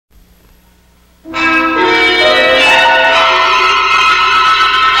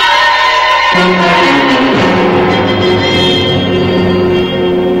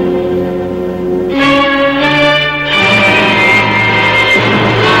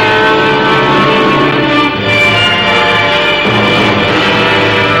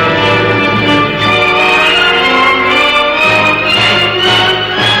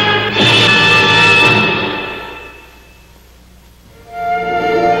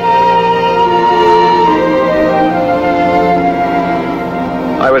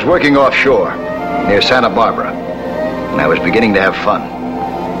was working offshore, near Santa Barbara, and I was beginning to have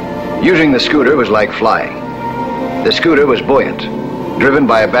fun. Using the scooter was like flying. The scooter was buoyant, driven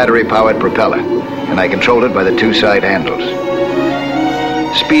by a battery-powered propeller, and I controlled it by the two side handles.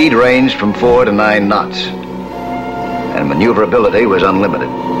 Speed ranged from 4 to 9 knots, and maneuverability was unlimited.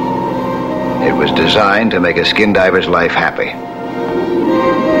 It was designed to make a skin diver's life happy.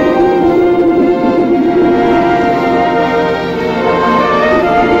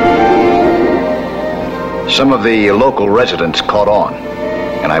 Some of the local residents caught on,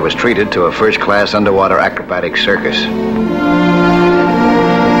 and I was treated to a first-class underwater acrobatic circus.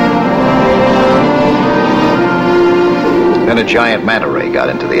 Then a giant manta ray got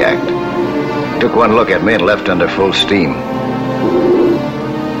into the act. Took one look at me and left under full steam.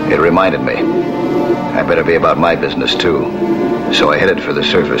 It reminded me I better be about my business too, so I headed for the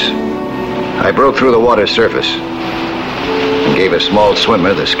surface. I broke through the water's surface and gave a small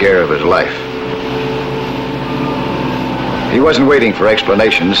swimmer the scare of his life. He wasn't waiting for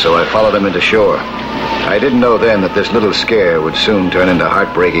explanations, so I followed him into shore. I didn't know then that this little scare would soon turn into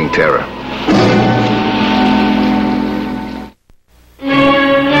heartbreaking terror.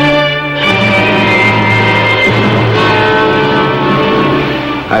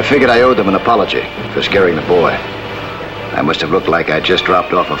 I figured I owed them an apology for scaring the boy. I must have looked like I just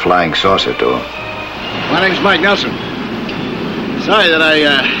dropped off a flying saucer to him. My name's Mike Nelson. Sorry that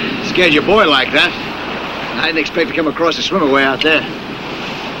I scared your boy like that. I didn't expect to come across a swimmer way out there.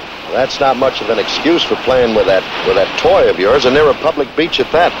 Well, that's not much of an excuse for playing with that toy of yours, and near a public beach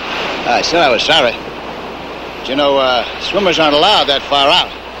at that. I said I was sorry. But you know, swimmers aren't allowed that far out.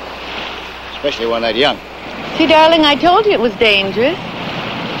 Especially one that young. See, darling, I told you it was dangerous.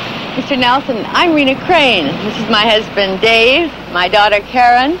 Mr. Nelson, I'm Rena Crane. This is my husband, Dave, my daughter,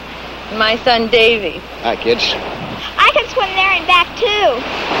 Karen, and my son, Davy. Hi, kids. I can swim there and back, too.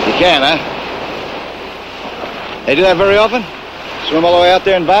 You can, huh? They do that very often? Swim all the way out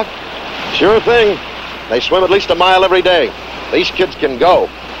there and back? Sure thing. They swim at least a mile every day. These kids can go.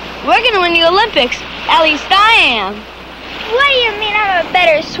 We're going to win the Olympics. At least I am. What do you mean I'm a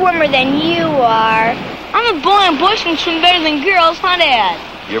better swimmer than you are? I'm a boy and boys can swim better than girls, huh, Dad?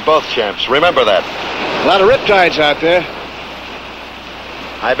 You're both champs. Remember that. A lot of riptides out there.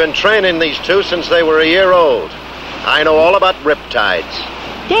 I've been training these two since they were a year old. I know all about riptides.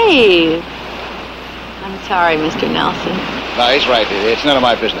 Dave. I'm sorry, Mr. Nelson. No, he's right. It's none of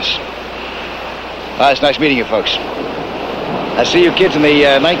my business. It's nice meeting you folks. I'll see you kids in the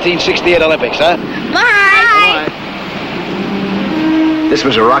 1968 Olympics, huh? Bye. Bye. This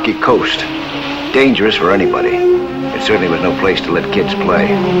was a rocky coast, dangerous for anybody. It certainly was no place to let kids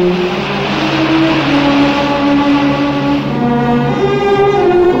play.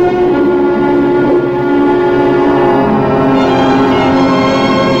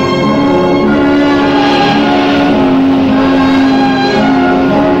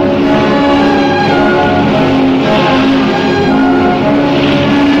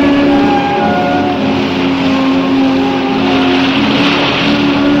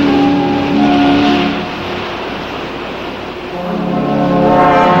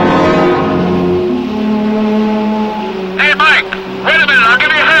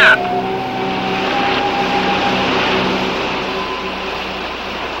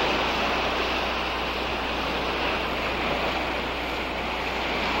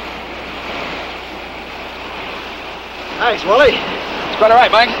 Thanks, Wally. It's quite all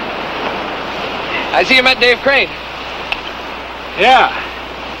right, Mike. I see you met Dave Crane. Yeah.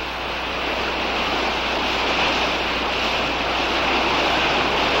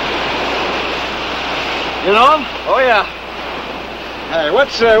 You know him? Oh, yeah. Hey,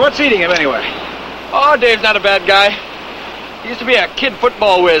 what's eating him anyway? Oh, Dave's not a bad guy. He used to be a kid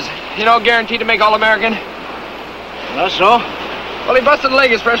football whiz. You know, guaranteed to make All-American. That's so? Well, he busted a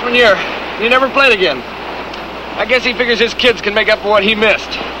leg his freshman year. He never played again. I guess he figures his kids can make up for what he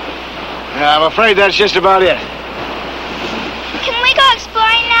missed. Yeah, I'm afraid that's just about it. Can we go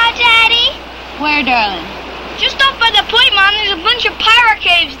exploring now, Daddy? Where, darling? Just up by the point, Mom. There's a bunch of pirate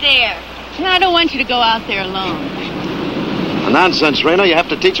caves there. And I don't want you to go out there alone. Nonsense, Rena. You have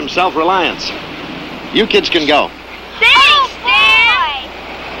to teach them self-reliance. You kids can go. Thanks, Dad.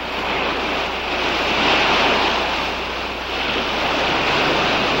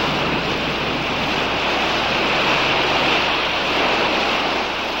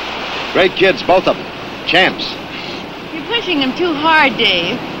 Great kids, both of them. Champs. You're pushing them too hard,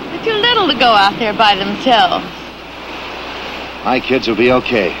 Dave. They're too little to go out there by themselves. My kids will be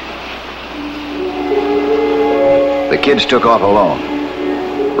okay. The kids took off alone,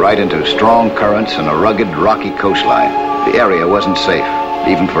 right into strong currents and a rugged, rocky coastline. The area wasn't safe.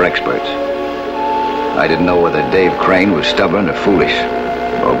 even for experts. I didn't know whether Dave Crane was stubborn or foolish,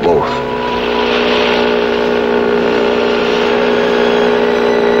 or both.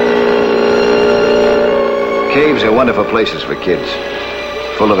 Caves are wonderful places for kids,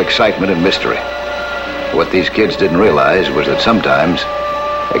 full of excitement and mystery. What these kids didn't realize was that sometimes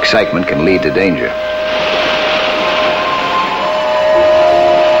excitement can lead to danger.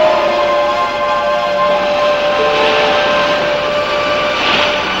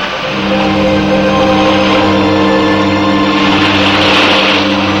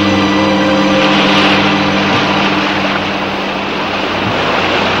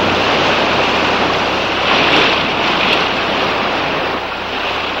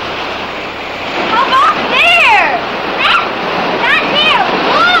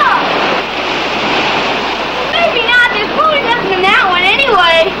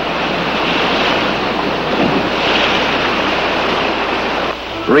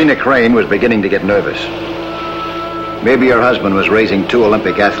 Rena Crane was beginning to get nervous. Maybe her husband was raising 2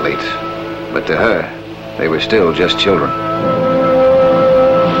 Olympic athletes, but to her, they were still just children.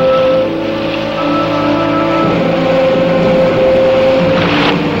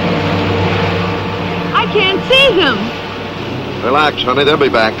 I can't see them. Relax, honey, they'll be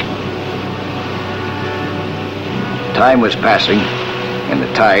back. Time was passing, and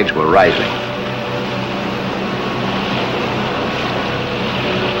the tides were rising.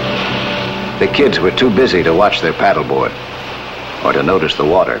 The kids were too busy to watch their paddleboard or to notice the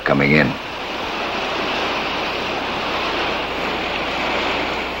water coming in.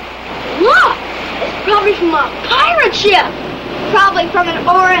 Look! It's probably from a pirate ship. Probably from an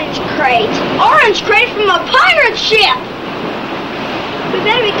orange crate. Orange crate from a pirate ship! We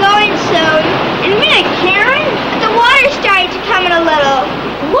better be going soon. In a minute, Karen. The water's starting to come in a little.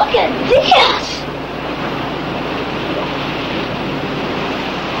 Look at this!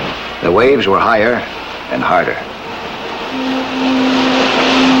 The waves were higher and harder.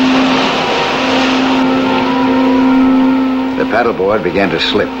 The paddleboard began to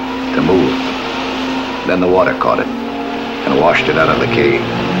slip, to move. Then the water caught it and washed it out of the cave.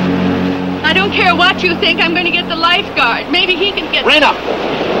 I don't care what you think. I'm going to get the lifeguard. Maybe he can get... Rena!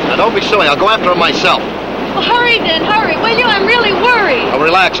 Now, don't be silly. I'll go after him myself. Well, hurry then, hurry, will you? I'm really worried. Now,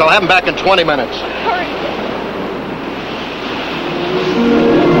 relax. I'll have him back in 20 minutes. Hurry.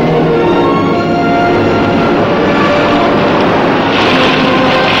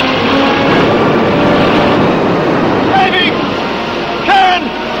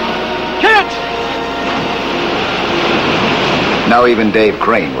 Now even Dave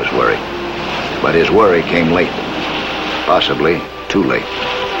Crane was worried. But his worry came late. Possibly too late.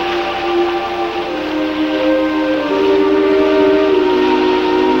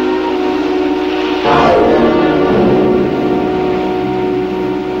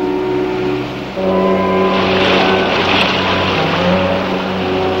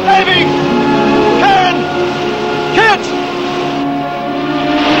 Davy! Karen! Kids!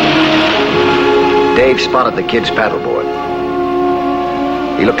 Dave spotted the kids' paddleboard.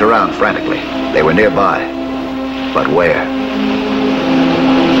 He looked around frantically. They were nearby. But where?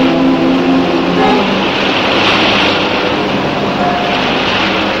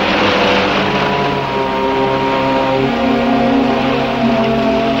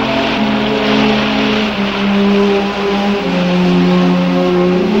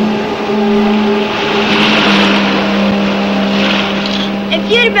 If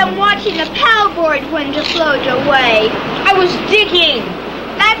you'd have been watching the paddleboard when you float away. I was digging.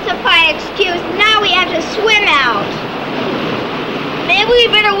 That's a fine excuse. Now we have to swim out. Maybe we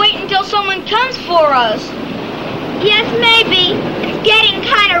better wait until someone comes for us. Yes, maybe. It's getting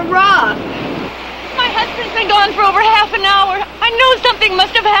kind of rough. My husband's been gone for over half an hour. I know something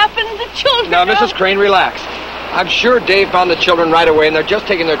must have happened. The children... Now, Mrs. Crane, relax. I'm sure Dave found the children right away, and they're just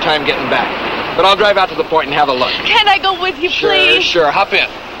taking their time getting back. But I'll drive out to the point and have a look. Can't I go with you, please? Sure. Hop in.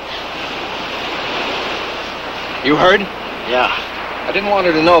 You heard? Yeah. I didn't want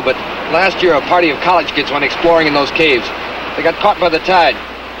her to know, but last year a party of college kids went exploring in those caves. They got caught by the tide.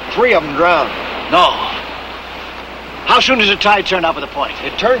 3 of them drowned. No. How soon does the tide turn up at the point?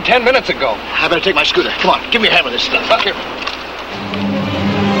 It turned 10 minutes ago. I better take my scooter. Come on, give me a hand with this stuff. Here.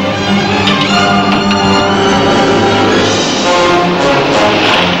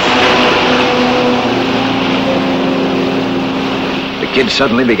 The kids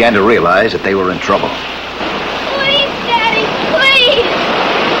suddenly began to realize that they were in trouble. Please, Daddy, please.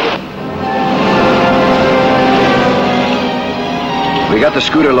 We got the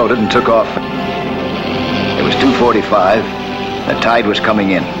scooter loaded and took off. It was 2:45. The tide was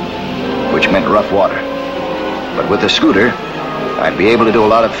coming in, which meant rough water. But with the scooter, I'd be able to do a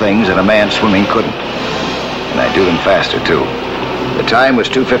lot of things that a man swimming couldn't. And I'd do them faster, too. The time was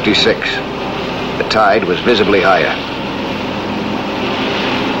 2:56. The tide was visibly higher.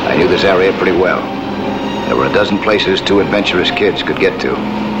 I knew this area pretty well. There were a dozen places two adventurous kids could get to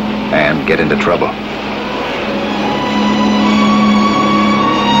and get into trouble.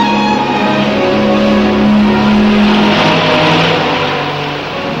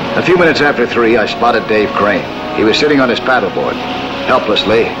 A few minutes after 3, I spotted Dave Crane. He was sitting on his paddleboard,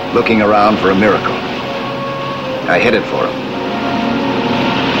 helplessly looking around for a miracle. I headed for him.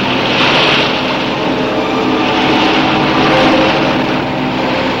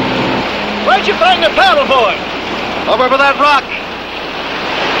 Where'd you find the paddleboard? Over by that rock.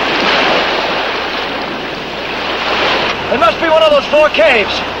 It must be one of those 4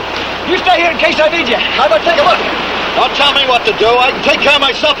 caves. You stay here in case I need you. How about take a look? Don't tell me what to do. I can take care of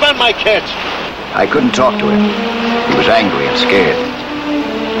myself and my kids. I couldn't talk to him. He was angry and scared.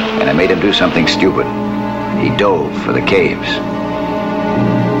 And I made him do something stupid. He dove for the caves.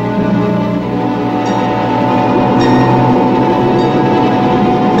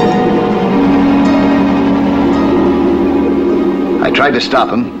 I tried to stop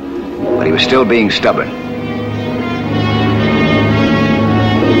him, but he was still being stubborn.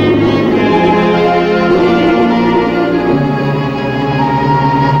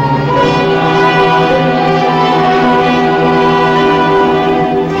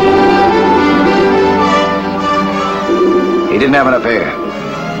 He didn't have enough air,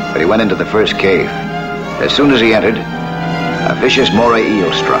 but he went into the first cave. As soon as he entered, a vicious moray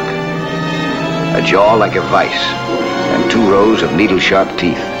eel struck. A jaw like a vice, and 2 rows of needle-sharp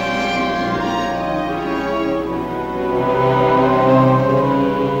teeth.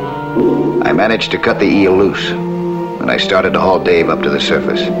 I managed to cut the eel loose, and I started to haul Dave up to the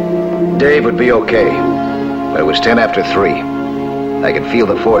surface. Dave would be okay, but it was 10 after 3. I could feel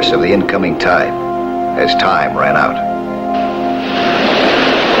the force of the incoming tide as time ran out.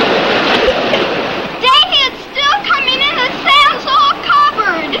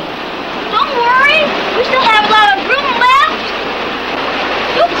 We still have a lot of room left.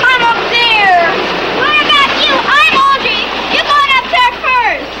 You climb up there. What about you? I'm Audrey. You're going up there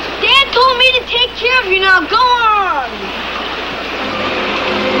first. Dad told me to take care of you. Now go on.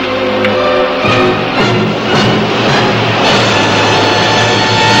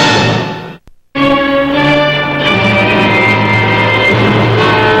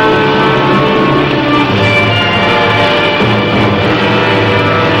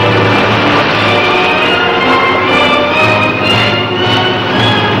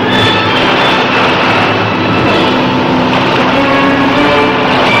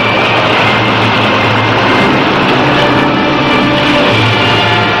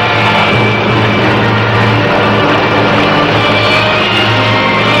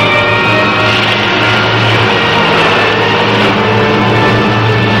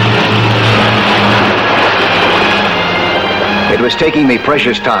 It was taking me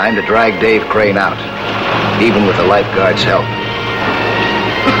precious time to drag Dave Crane out, even with the lifeguard's help.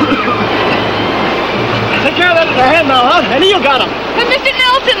 Take care of that at the hand now, huh? And you got him. But Mr.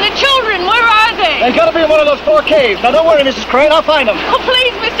 Nelson, the children, where are they? They gotta be in one of those 4 caves. Now don't worry, Mrs. Crane, I'll find them. Oh,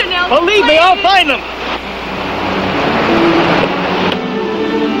 please, Mr. Nelson. Believe me, I'll find them.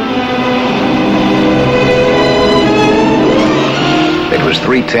 It was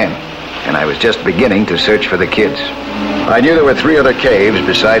 3:10, and I was just beginning to search for the kids. I knew there were 3 other caves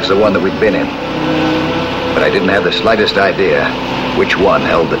besides the one that we'd been in, but I didn't have the slightest idea which one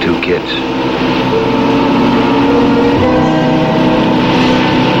held the 2 kids.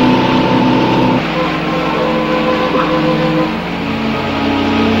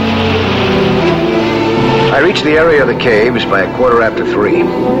 I reached the area of the caves by 3:15.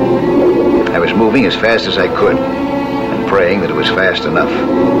 I was moving as fast as I could and praying that it was fast enough.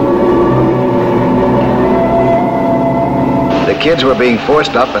 The kids were being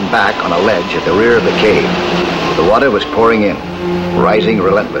forced up and back on a ledge at the rear of the cave. The water was pouring in, rising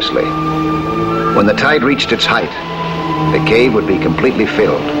relentlessly. When the tide reached its height, the cave would be completely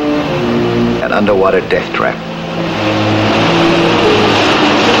filled, an underwater death trap.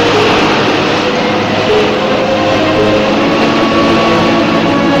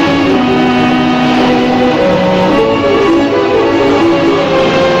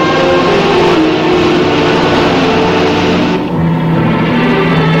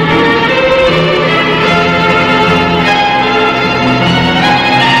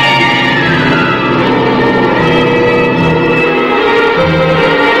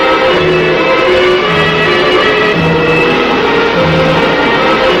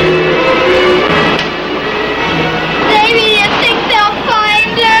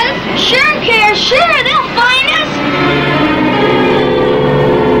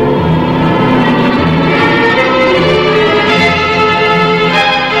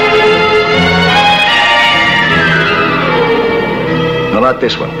 about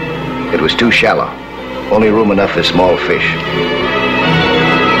this one. It was too shallow. Only room enough for small fish.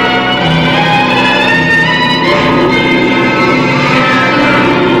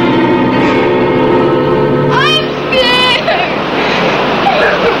 I'm scared!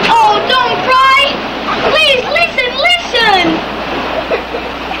 Oh, don't cry! Please, listen!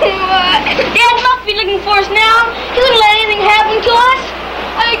 Dad must be looking for us now. He wouldn't let anything happen to us.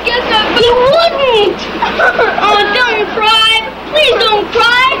 I guess he wouldn't! Oh, don't cry! Please don't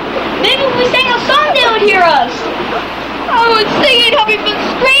cry! Maybe if we sang a song they would hear us. I was singing how we've been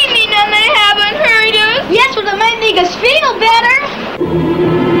screaming and they haven't heard us. Yes, well, it might make us feel better.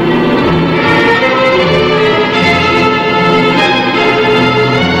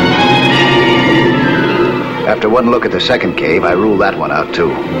 After one look at the second cave, I ruled that one out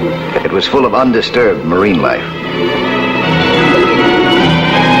too. It was full of undisturbed marine life.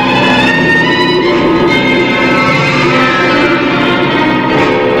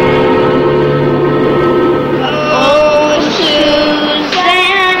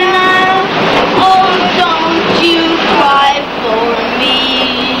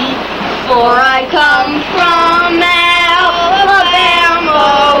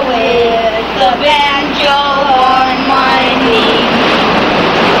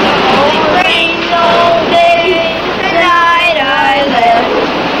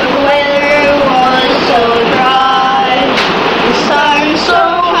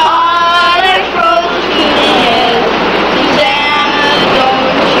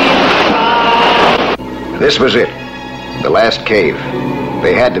 This was it. The last cave.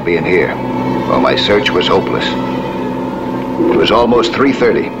 They had to be in here, or my search was hopeless. It was almost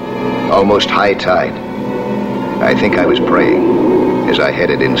 3:30, almost high tide. I think I was praying as I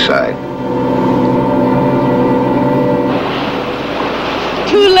headed inside.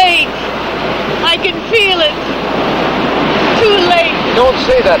 Too late. I can feel it. Too late. Don't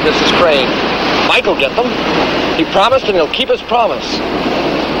say that, Mrs. Crane. Mike will get them. He promised and he'll keep his promise.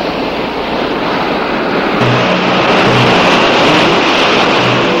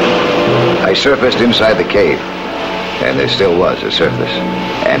 I surfaced inside the cave, and there still was a surface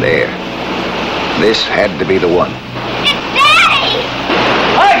and air. This had to be the one. It's Daddy!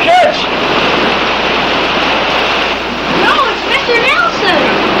 Hi, kids! No, it's Mr. Nelson.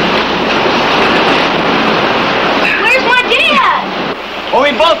 Where's my dad? Well,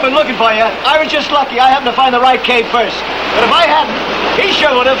 we've both been looking for you. I was just lucky. I happened to find the right cave first. But if I hadn't, he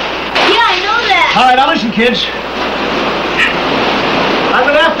sure would have. Yeah, I know that. All right, now listen, kids. I'm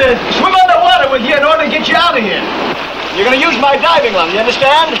going to have to swim underwater with you in order to get you out of here. You're going to use my diving line, you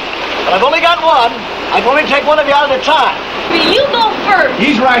understand? But I've only got one. I can only take one of you out at a time. You go first.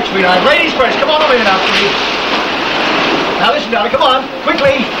 He's right, sweetheart. Ladies first. Come on over here now, please. Now listen, darling. Come on.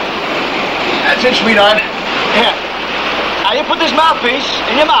 Quickly. That's it, sweetheart. Here. Now you put this mouthpiece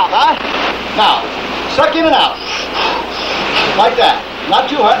in your mouth, huh? Now, suck in and out. Like that.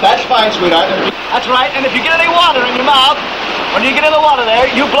 Not too hard. That's fine, sweetheart. That's right. And if you get any water in your mouth, when you get in the water there,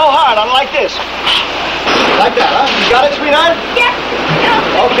 you blow hard on like this. Like that, huh? You got it, sweetheart? Yep.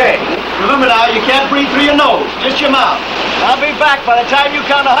 Okay. Remember now, you can't breathe through your nose, just your mouth. I'll be back by the time you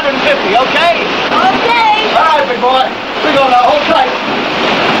count 150, okay? Okay. All right, big boy. We go now. Hold tight.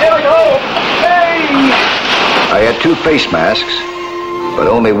 Here we go. Hey! I had 2 face masks, but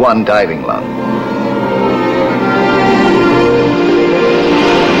only 1 diving lung.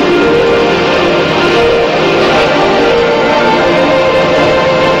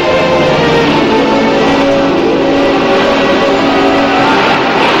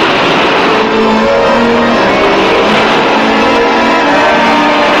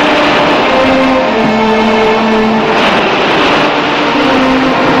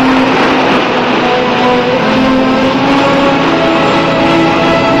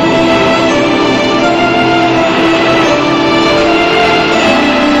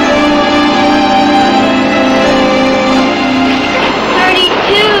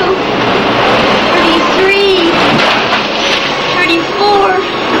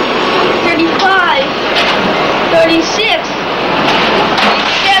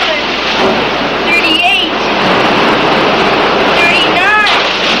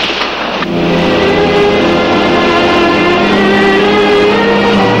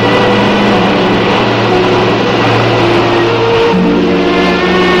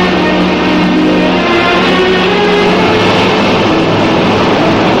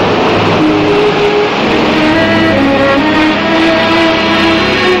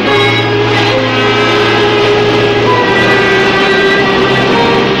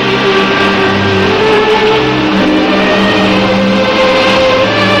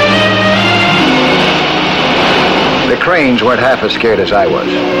 Cranes weren't half as scared as I was.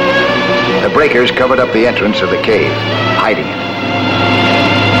 The breakers covered up the entrance of the cave, hiding it.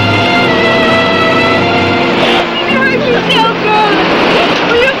 It hurts you so good.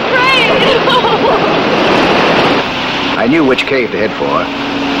 Will you pray? I knew which cave to head for,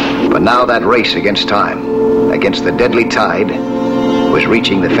 but now that race against time, against the deadly tide, was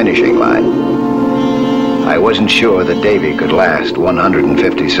reaching the finishing line. I wasn't sure that Davy could last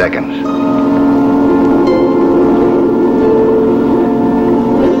 150 seconds.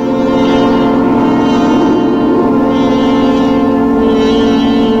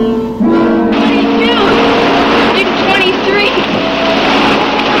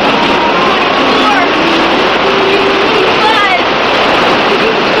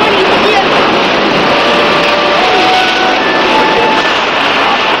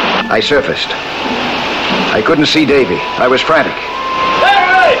 I surfaced. I couldn't see Davy. I was frantic.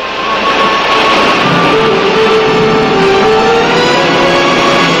 Hey!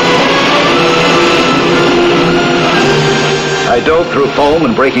 I dove through foam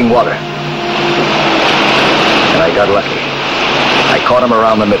and breaking water. And I got lucky. I caught him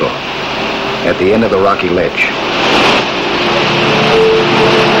around the middle, at the end of the rocky ledge.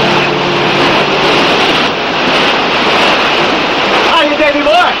 Hiya, Davy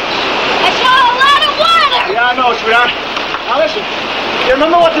boy. I saw a lot of water. Yeah, I know, sweetheart. Now listen, you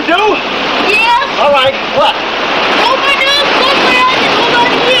remember what to do? Yes. All right, what? Open up, close my eyes, and hold on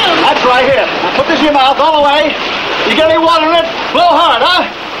to him. That's right here. Now put this in your mouth all the way. You get any water in it? Blow hard, huh?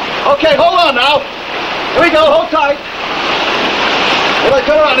 Okay, hold on now. Here we go, hold tight. Here, let's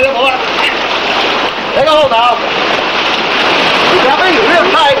go around here, boy. Take a hold now. You got me? Real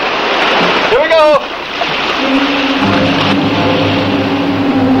tight. Here we go.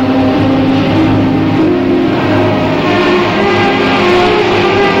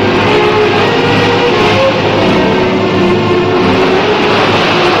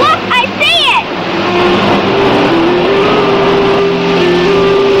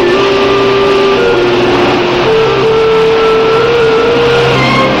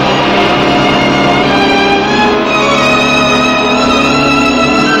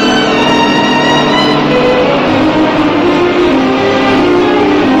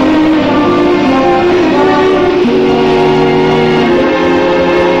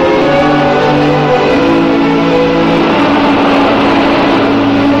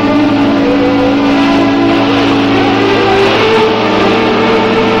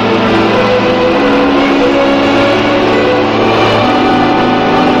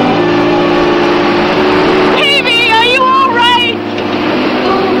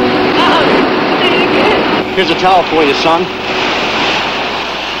 Here's a towel for you, son.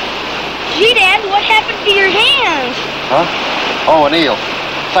 Gee, Dad, what happened to your hands? Huh? Oh, an eel.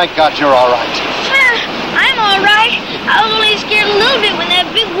 Thank God you're all right. I'm all right. I was only scared a little bit when that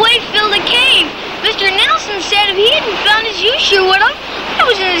big wave filled the cave. Mr. Nelson said if he hadn't found his U-shoe with him, I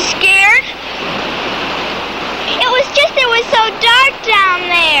wasn't as scared. It was just it was so dark down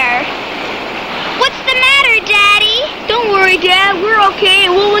there. What's the matter, Daddy? Don't worry, Dad. We're okay,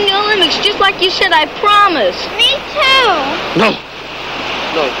 and we'll win the Olympics, just like you said. I promise. Me too. No.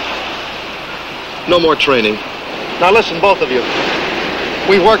 No more training. Now listen, both of you.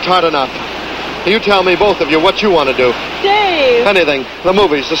 We've worked hard enough. You tell me, both of you, what you want to do. Dave. Anything. The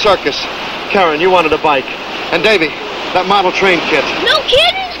movies, the circus. Karen, you wanted a bike. And Davy, that model train kit. No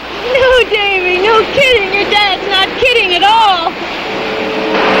kidding? No, Davy, no kidding. Your dad's not kidding at all.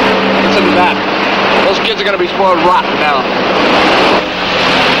 Listen to that. Those kids are going to be spoiled rotten now.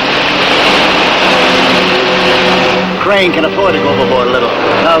 Crane can afford to go overboard a little,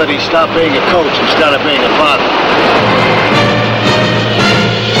 now that he's stopped being a coach and started being a father.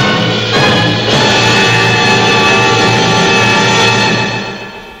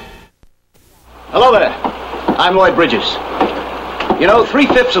 Hello there. I'm Lloyd Bridges. You know,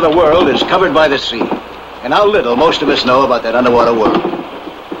 3/5 of the world is covered by the sea. And how little most of us know about that underwater world.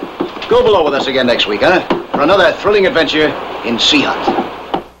 Go below with us again next week, huh? For another thrilling adventure in Sea Hut.